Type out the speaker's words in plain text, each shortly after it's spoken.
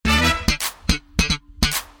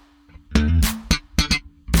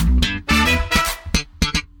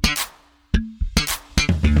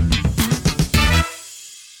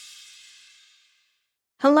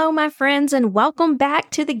Hello, my friends, and welcome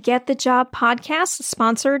back to the Get the Job podcast,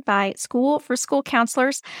 sponsored by School for School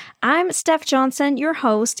Counselors. I'm Steph Johnson, your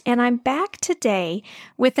host, and I'm back today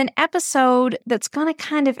with an episode that's going to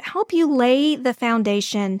kind of help you lay the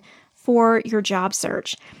foundation for your job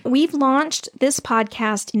search. We've launched this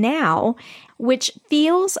podcast now, which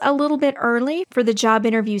feels a little bit early for the job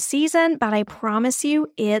interview season, but I promise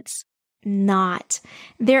you it's not.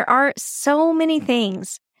 There are so many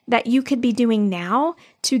things that you could be doing now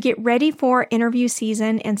to get ready for interview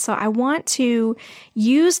season. And so I want to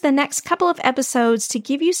use the next couple of episodes to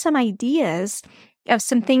give you some ideas of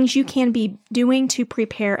some things you can be doing to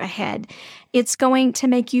prepare ahead. It's going to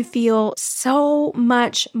make you feel so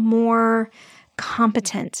much more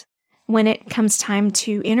competent when it comes time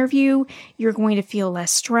to interview. You're going to feel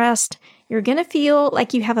less stressed. You're going to feel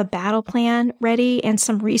like you have a battle plan ready and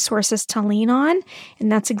some resources to lean on.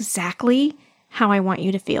 And that's exactly how I want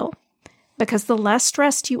you to feel. Because the less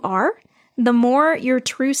stressed you are, the more your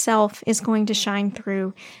true self is going to shine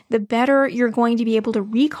through, the better you're going to be able to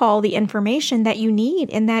recall the information that you need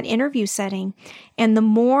in that interview setting. And the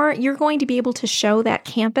more you're going to be able to show that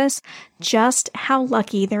campus just how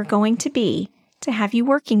lucky they're going to be to have you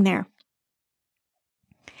working there.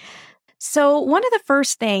 So one of the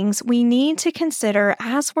first things we need to consider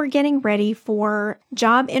as we're getting ready for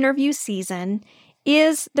job interview season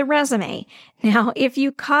is the resume. Now, if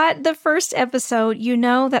you caught the first episode, you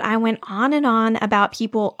know that I went on and on about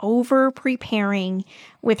people over-preparing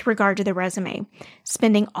with regard to the resume,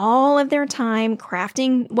 spending all of their time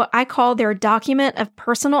crafting what I call their document of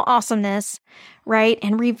personal awesomeness, right?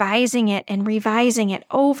 And revising it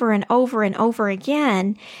over and over and over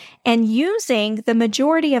again, and using the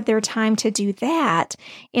majority of their time to do that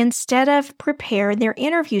instead of prepare their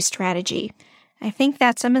interview strategy. I think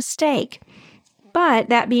that's a mistake. But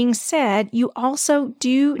that being said, you also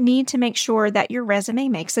do need to make sure that your resume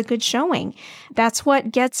makes a good showing. That's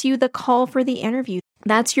what gets you the call for the interview.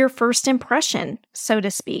 That's your first impression, so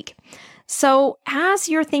to speak. So as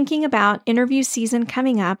you're thinking about interview season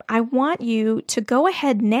coming up, I want you to go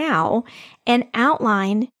ahead now and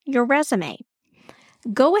outline your resume.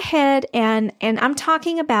 Go ahead and I'm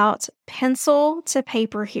talking about pencil to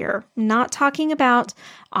paper here, not talking about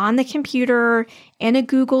on the computer in a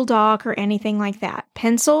Google Doc or anything like that.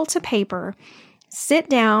 Pencil to paper, sit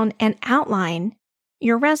down and outline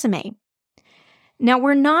your resume. Now,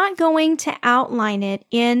 we're not going to outline it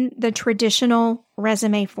in the traditional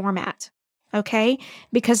resume format, okay?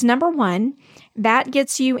 Because number one, that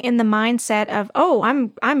gets you in the mindset of, oh,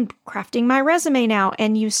 I'm crafting my resume now,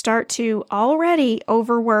 and you start to already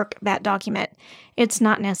overwork that document. It's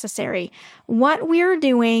not necessary. What we're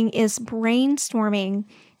doing is brainstorming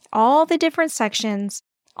all the different sections,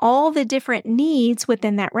 all the different needs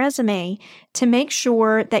within that resume to make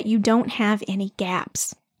sure that you don't have any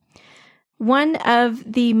gaps. One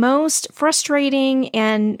of the most frustrating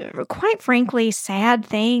and quite frankly sad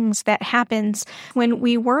things that happens when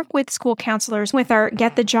we work with school counselors with our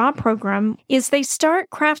Get the Job program is they start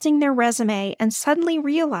crafting their resume and suddenly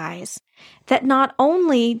realize that not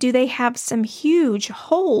only do they have some huge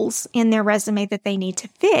holes in their resume that they need to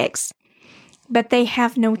fix, but they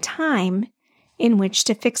have no time in which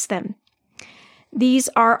to fix them. These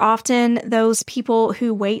are often those people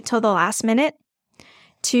who wait till the last minute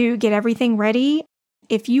to get everything ready.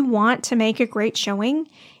 If you want to make a great showing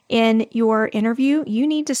in your interview, you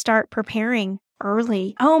need to start preparing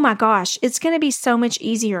early. Oh my gosh, it's going to be so much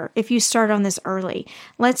easier if you start on this early.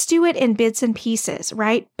 Let's do it in bits and pieces,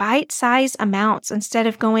 right? Bite-sized amounts instead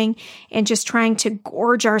of going and just trying to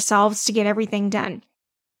gorge ourselves to get everything done.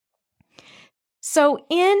 So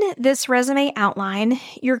in this resume outline,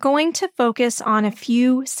 you're going to focus on a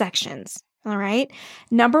few sections. All right.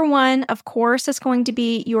 Number one, of course, is going to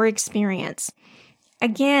be your experience.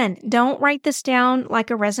 Again, don't write this down like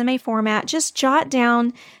a resume format. Just jot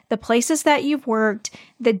down the places that you've worked,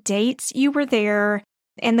 the dates you were there,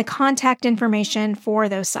 and the contact information for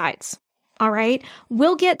those sites. All right.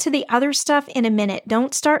 We'll get to the other stuff in a minute.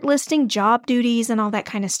 Don't start listing job duties and all that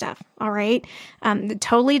kind of stuff. All right.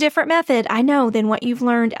 Totally different method, I know, than what you've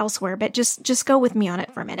learned elsewhere, but just go with me on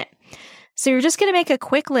it for a minute. So you're just going to make a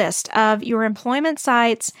quick list of your employment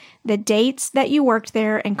sites, the dates that you worked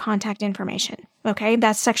there, and contact information. Okay,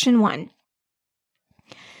 that's section 1.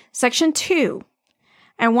 Section 2,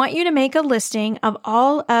 I want you to make a listing of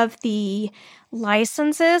all of the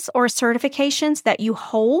licenses or certifications that you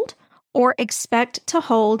hold or expect to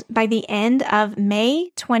hold by the end of May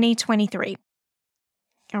 2023.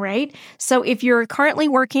 All right. So if you're currently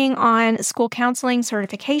working on school counseling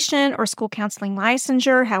certification or school counseling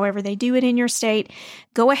licensure, however they do it in your state,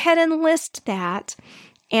 go ahead and list that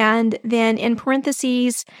And then in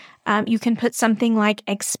parentheses, you can put something like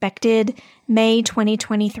expected May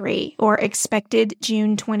 2023 or expected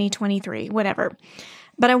June 2023, whatever.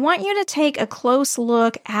 But I want you to take a close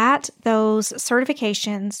look at those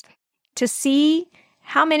certifications to see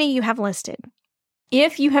how many you have listed.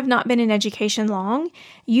 If you have not been in education long,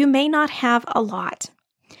 you may not have a lot.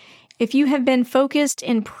 If you have been focused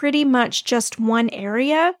in pretty much just one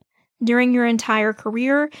area during your entire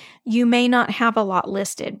career, you may not have a lot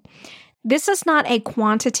listed. This is not a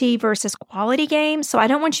quantity versus quality game, so I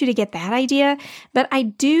don't want you to get that idea, but I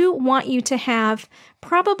do want you to have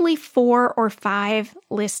probably 4 or 5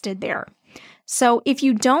 listed there. So if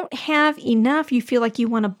you don't have enough, you feel like you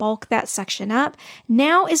want to bulk that section up,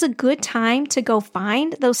 now is a good time to go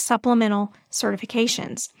find those supplemental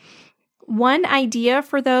certifications. One idea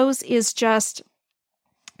for those is just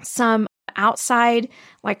some outside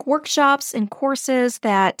like workshops and courses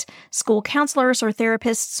that school counselors or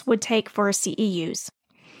therapists would take for CEUs.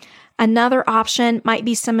 Another option might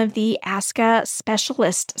be some of the ASCA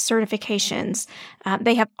specialist certifications.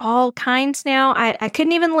 They have all kinds now. I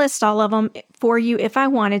couldn't even list all of them for you if I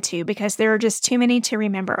wanted to because there are just too many to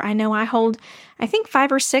remember. I know I hold, I think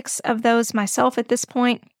 5 or 6 of those myself at this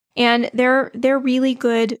point, and they're really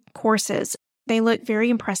good courses. They look very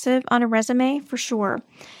impressive on a resume for sure.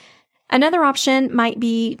 Another option might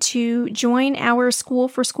be to join our School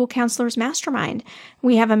for School Counselors Mastermind.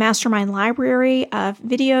 We have a mastermind library of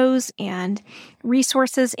videos and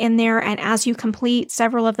resources in there, and as you complete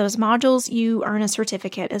several of those modules, you earn a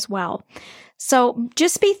certificate as well. So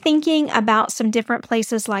just be thinking about some different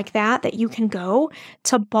places like that you can go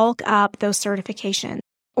to bulk up those certifications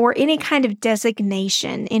or any kind of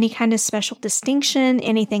designation, any kind of special distinction,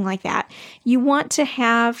 anything like that. You want to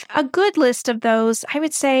have a good list of those. I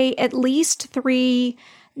would say at least 3,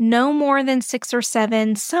 no more than 6 or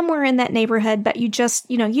 7, somewhere in that neighborhood, but you just,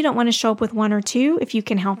 you don't want to show up with 1 or 2 if you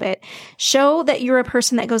can help it. Show that you're a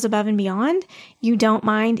person that goes above and beyond. You don't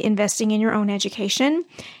mind investing in your own education.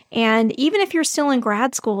 And even if you're still in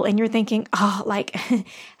grad school and you're thinking,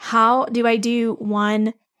 how do I do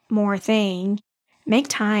one more thing? Make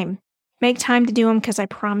time. Make time to do them because I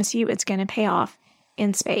promise you it's going to pay off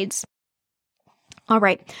in spades. All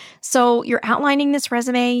right. So you're outlining this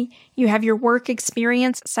resume. You have your work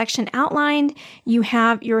experience section outlined. You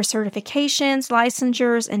have your certifications,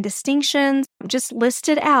 licensures, and distinctions just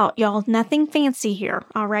listed out. Y'all, nothing fancy here.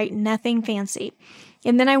 All right. Nothing fancy.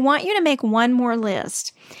 And then I want you to make one more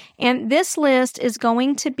list. And this list is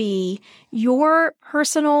going to be your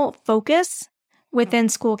personal focus within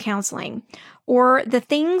school counseling, or the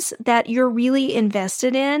things that you're really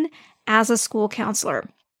invested in as a school counselor.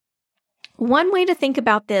 One way to think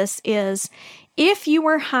about this is if you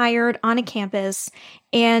were hired on a campus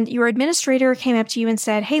and your administrator came up to you and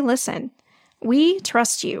said, hey, listen, we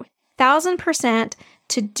trust you 1,000%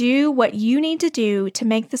 to do what you need to do to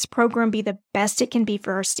make this program be the best it can be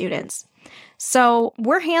for our students. So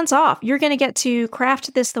we're hands off. You're going to get to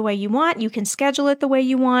craft this the way you want. You can schedule it the way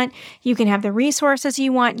you want. You can have the resources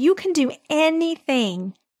you want. You can do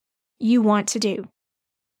anything you want to do.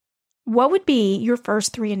 What would be your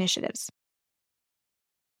first 3 initiatives?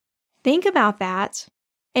 Think about that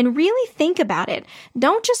and really think about it.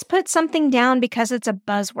 Don't just put something down because it's a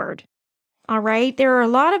buzzword. All right? There are a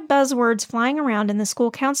lot of buzzwords flying around in the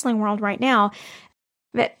school counseling world right now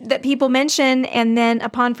that people mention, and then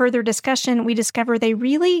upon further discussion, we discover they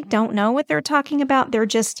really don't know what they're talking about. They're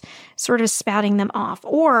just sort of spouting them off,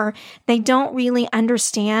 or they don't really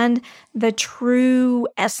understand the true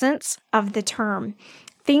essence of the term.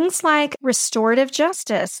 Things like restorative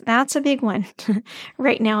justice, that's a big one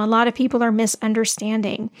right now. A lot of people are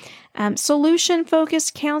misunderstanding.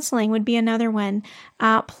 Solution-focused counseling would be another one.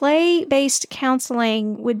 Play-based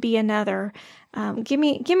counseling would be another. Give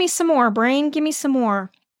me some more, brain. Give me some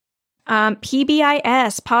more.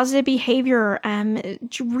 PBIS, positive behavior,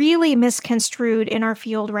 really misconstrued in our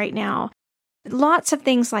field right now. Lots of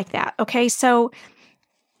things like that. Okay, so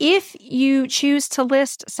if you choose to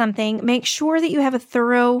list something, make sure that you have a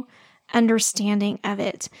thorough understanding of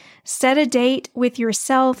it. Set a date with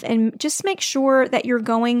yourself and just make sure that you're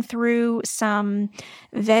going through some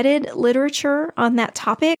vetted literature on that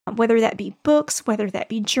topic, whether that be books, whether that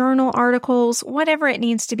be journal articles, whatever it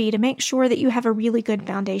needs to be to make sure that you have a really good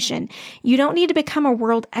foundation. You don't need to become a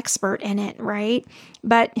world expert in it, right?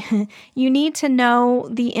 But you need to know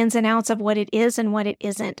the ins and outs of what it is and what it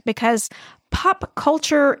isn't, because pop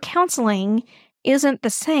culture counseling isn't the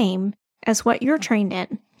same as what you're trained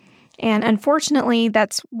in. And unfortunately,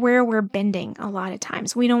 that's where we're bending a lot of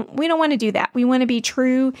times. We don't want to do that. We want to be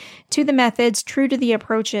true to the methods, true to the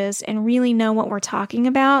approaches, and really know what we're talking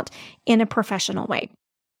about in a professional way.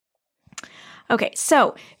 Okay,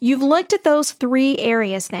 so you've looked at those 3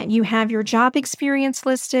 areas then. You have your job experience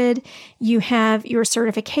listed, you have your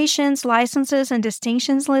certifications, licenses, and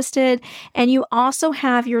distinctions listed, and you also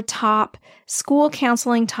have your top school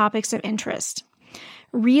counseling topics of interest.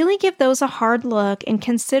 Really give those a hard look and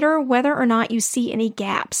consider whether or not you see any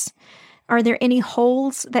gaps. Are there any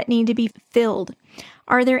holes that need to be filled?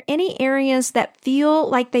 Are there any areas that feel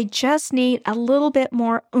like they just need a little bit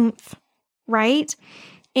more oomph, right?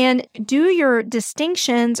 And do your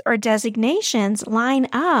distinctions or designations line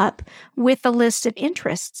up with the list of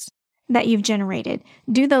interests that you've generated?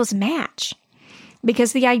 Do those match?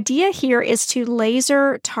 Because the idea here is to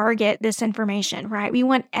laser target this information, right? We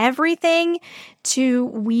want everything to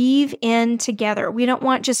weave in together. We don't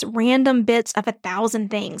want just random bits of 1,000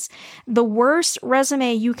 things. The worst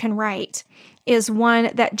resume you can write is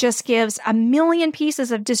one that just gives a million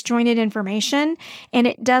pieces of disjointed information and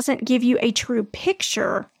it doesn't give you a true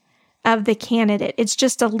picture of the candidate. It's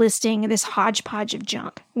just a listing, this hodgepodge of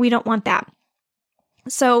junk. We don't want that.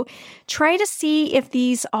 So try to see if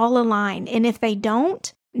these all align. And if they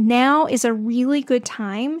don't, now is a really good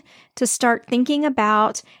time to start thinking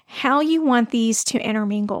about how you want these to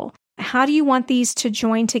intermingle. How do you want these to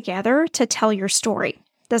join together to tell your story?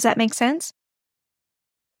 Does that make sense?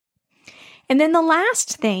 And then the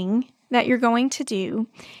last thing that you're going to do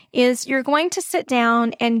is you're going to sit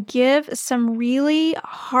down and give some really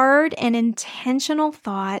hard and intentional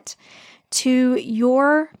thought to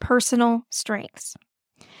your personal strengths.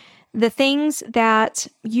 The things that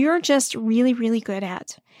you're just really, really good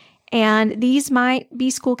at. And these might be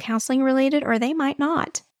school counseling related or they might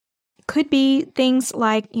not. Could be things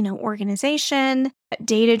like, organization,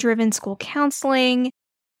 data-driven school counseling,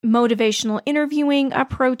 motivational interviewing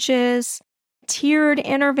approaches, tiered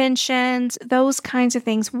interventions, those kinds of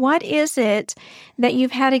things. What is it that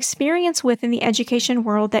you've had experience with in the education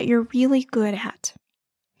world that you're really good at?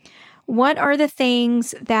 What are the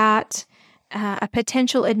things that a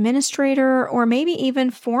potential administrator or maybe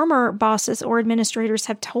even former bosses or administrators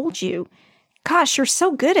have told you? Gosh, you're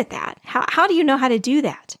so good at that. How do you know how to do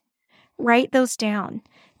that? Write those down.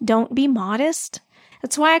 Don't be modest.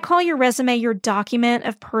 That's why I call your resume your document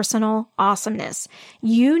of personal awesomeness.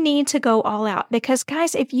 You need to go all out because,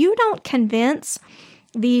 guys, if you don't convince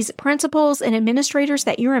these principals and administrators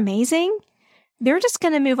that you're amazing, they're just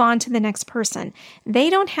going to move on to the next person. They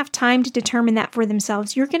don't have time to determine that for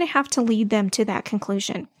themselves. You're going to have to lead them to that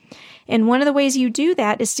conclusion. And one of the ways you do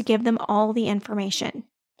that is to give them all the information.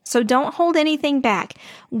 So don't hold anything back.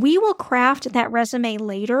 We will craft that resume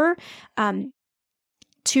later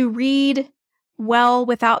to read well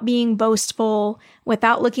without being boastful,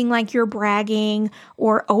 without looking like you're bragging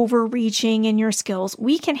or overreaching in your skills.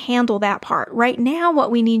 We can handle that part. Right now, what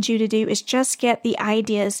we need you to do is just get the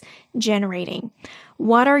ideas generating.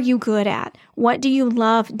 What are you good at? What do you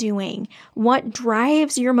love doing? What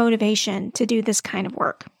drives your motivation to do this kind of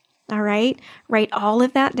work? All right? Write all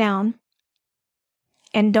of that down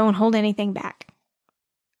and don't hold anything back.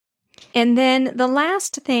 And then the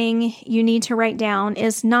last thing you need to write down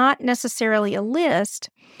is not necessarily a list,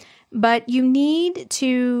 but you need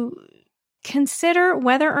to consider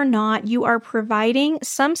whether or not you are providing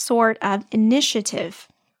some sort of initiative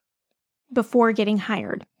before getting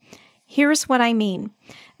hired. Here's what I mean.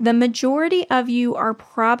 The majority of you are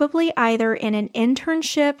probably either in an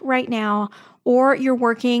internship right now or you're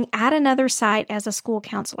working at another site as a school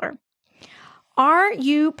counselor. Are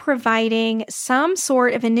you providing some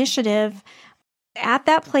sort of initiative at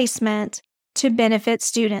that placement to benefit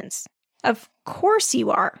students? Of course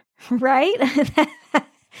you are, right?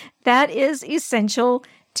 That is essential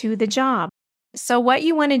to the job. So what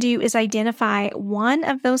you want to do is identify one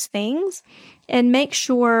of those things and make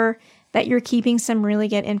sure that you're keeping some really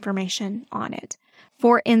good information on it.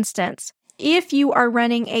 For instance, if you are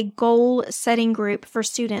running a goal-setting group for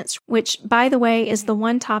students, which, by the way, is the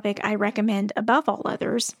one topic I recommend above all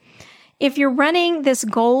others, if you're running this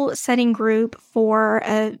goal-setting group for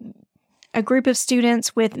a group of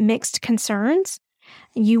students with mixed concerns,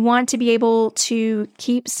 you want to be able to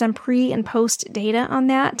keep some pre- and post data on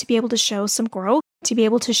that, to be able to show some growth, to be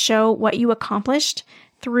able to show what you accomplished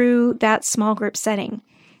through that small group setting.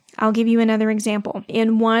 I'll give you another example.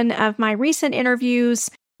 In one of my recent interviews,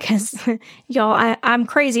 because y'all, I'm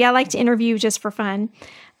crazy. I like to interview just for fun.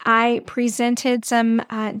 I presented some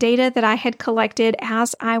data that I had collected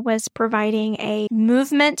as I was providing a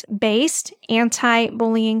movement-based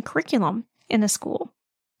anti-bullying curriculum in a school.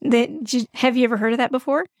 Have you ever heard of that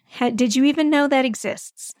before? Did you even know that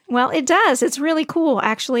exists? Well, it does. It's really cool.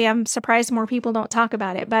 Actually, I'm surprised more people don't talk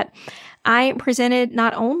about it. But I presented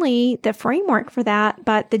not only the framework for that,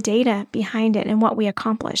 but the data behind it and what we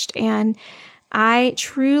accomplished. And I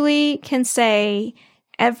truly can say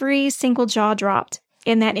every single jaw dropped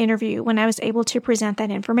in that interview when I was able to present that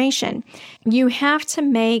information. You have to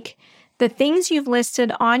make the things you've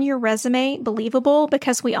listed on your resume believable,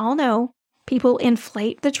 because we all know people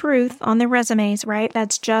inflate the truth on their resumes, right?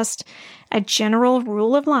 That's just a general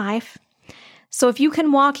rule of life. So if you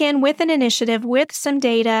can walk in with an initiative, with some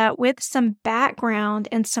data, with some background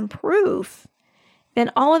and some proof,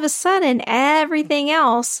 then all of a sudden everything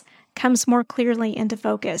else comes more clearly into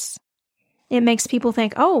focus. It makes people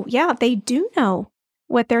think, oh, yeah, they do know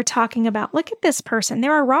what they're talking about. Look at this person.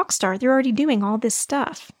 They're a rock star. They're already doing all this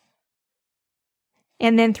stuff.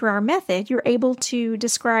 And then through our method, you're able to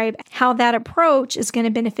describe how that approach is going to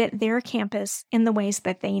benefit their campus in the ways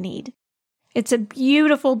that they need. It's a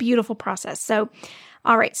beautiful, beautiful process. So,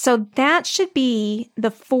 all right. So that should be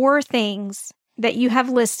the 4 things that you have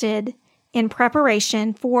listed in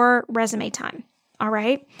preparation for resume time. All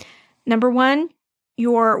right. Number 1,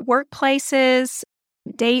 your workplaces,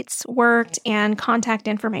 dates worked, and contact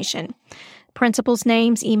information, principals'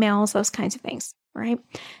 names, emails, those kinds of things, right?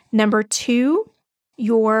 Number 2,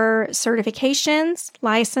 your certifications,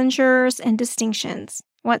 licensures, and distinctions,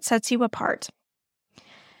 what sets you apart.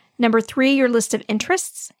 Number 3, your list of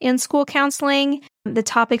interests in school counseling, the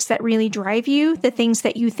topics that really drive you, the things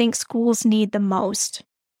that you think schools need the most.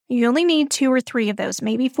 You only need 2 or 3 of those,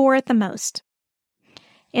 maybe 4 at the most.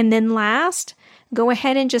 And then last, go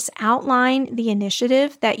ahead and just outline the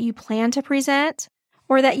initiative that you plan to present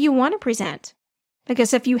or that you want to present.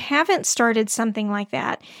 Because if you haven't started something like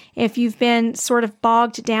that, if you've been sort of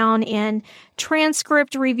bogged down in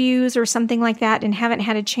transcript reviews or something like that and haven't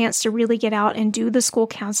had a chance to really get out and do the school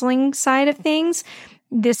counseling side of things,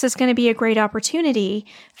 this is going to be a great opportunity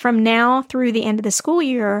from now through the end of the school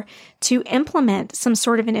year to implement some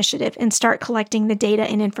sort of initiative and start collecting the data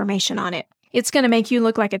and information on it. It's going to make you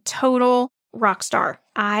look like a total rock star.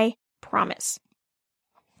 I promise.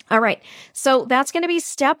 All right. So that's going to be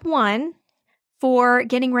step 1 for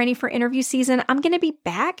getting ready for interview season. I'm going to be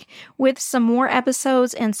back with some more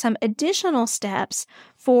episodes and some additional steps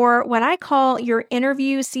for what I call your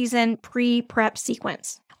interview season pre-prep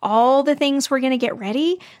sequence. All the things we're going to get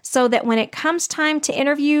ready so that when it comes time to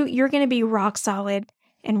interview, you're going to be rock solid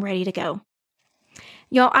and ready to go.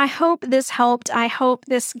 Y'all, I hope this helped. I hope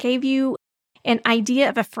this gave you an idea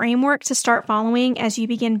of a framework to start following as you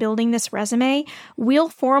begin building this resume. We'll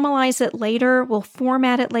formalize it later. We'll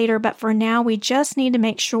format it later. But for now, we just need to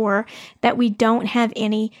make sure that we don't have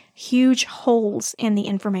any huge holes in the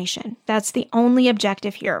information. That's the only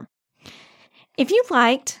objective here. If you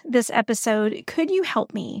liked this episode, could you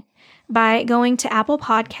help me by going to Apple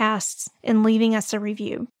Podcasts and leaving us a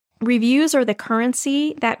review? Reviews are the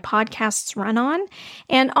currency that podcasts run on.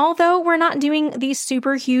 And although we're not doing these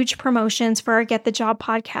super huge promotions for our Get the Job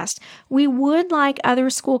podcast, we would like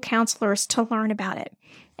other school counselors to learn about it.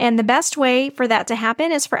 And the best way for that to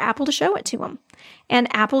happen is for Apple to show it to them.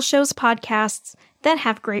 And Apple shows podcasts that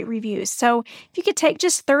have great reviews. So if you could take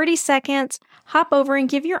just 30 seconds, hop over and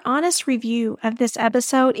give your honest review of this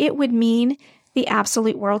episode, it would mean the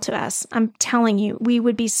absolute world to us. I'm telling you, we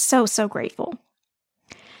would be so, so grateful.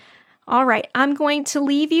 All right, I'm going to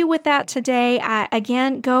leave you with that today.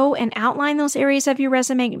 Again, go and outline those areas of your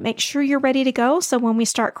resume. Make sure you're ready to go. So when we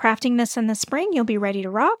start crafting this in the spring, you'll be ready to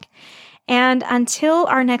rock. And until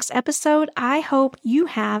our next episode, I hope you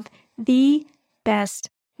have the best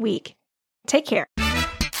week. Take care.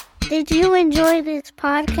 Did you enjoy this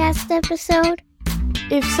podcast episode?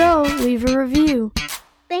 If so, leave a review.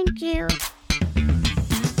 Thank you.